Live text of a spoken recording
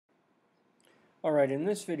Alright, in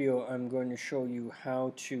this video I'm going to show you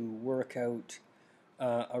how to work out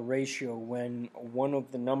a ratio when one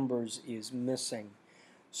of the numbers is missing.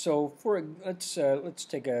 So let's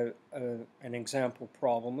take an example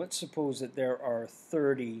problem. Let's suppose that there are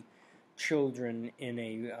 30 children in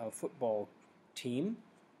a football team.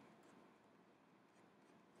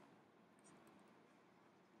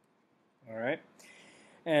 Alright,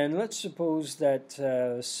 and let's suppose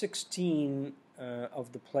that 16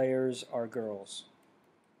 of the players are girls.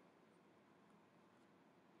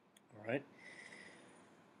 All right.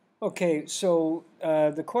 Okay, so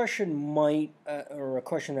the question might, or a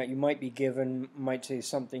question that you might be given, might say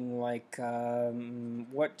something like,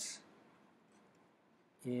 what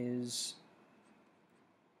is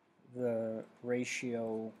the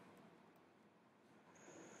ratio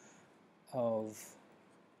of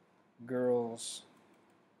girls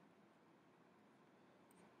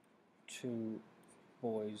to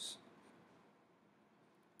boys?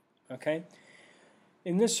 Okay.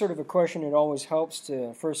 In this sort of a question, it always helps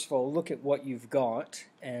to, first of all, look at what you've got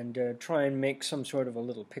and try and make some sort of a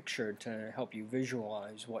little picture to help you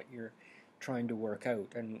visualize what you're trying to work out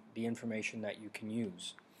and the information that you can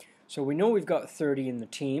use. So we know we've got 30 in the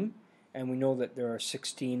team, and we know that there are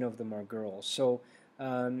 16 of them are girls. So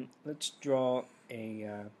let's draw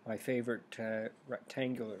my favorite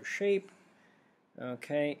rectangular shape.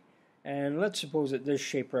 Okay, and let's suppose that this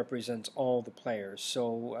shape represents all the players.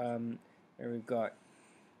 So there we've got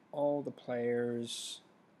all the players,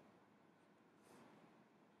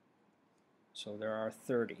 so there are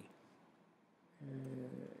 30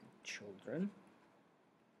 children.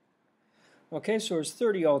 Okay, so there's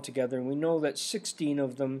 30 altogether, and we know that 16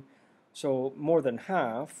 of them, so more than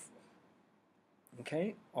half,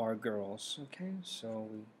 okay, are girls. Okay, so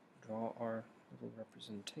we draw our little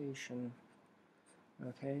representation.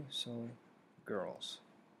 Okay, so girls.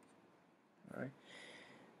 All right.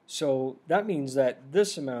 So that means that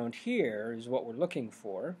this amount here is what we're looking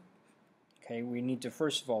for. Okay, we need to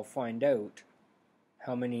first of all find out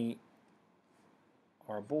how many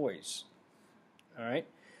are boys. All right.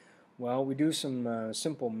 Well, we do some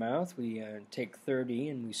simple math. We take 30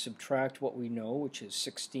 and we subtract what we know, which is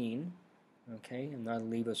 16. Okay, and that'll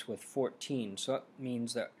leave us with 14. So that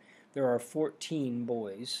means that there are 14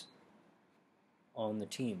 boys on the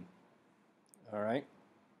team. All right.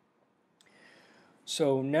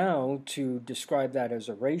 So now to describe that as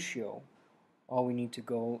a ratio, all we need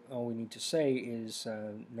to say is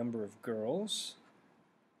number of girls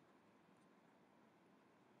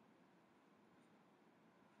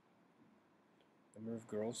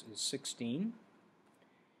is 16,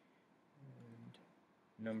 and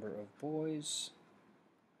number of boys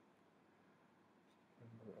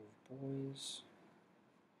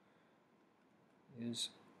is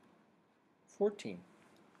 14.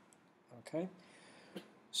 Okay.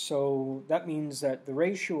 So that means that the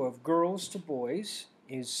ratio of girls to boys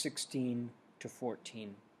is 16 to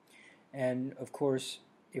 14. And of course,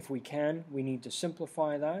 if we can, we need to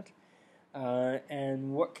simplify that.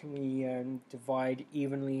 And what can we divide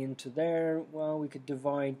evenly into there? Well, we could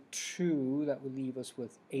divide 2. That would leave us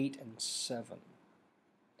with 8 and 7.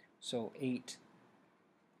 So 8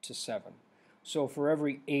 to 7. So for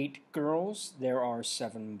every 8 girls, there are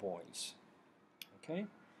 7 boys. Okay?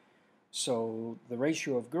 So the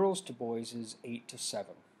ratio of girls to boys is 8 to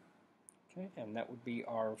 7. Okay, and that would be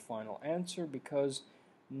our final answer because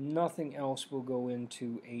nothing else will go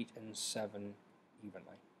into 8 and 7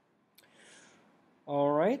 evenly.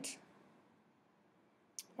 All right.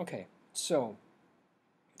 Okay, so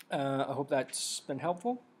I hope that's been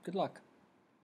helpful. Good luck.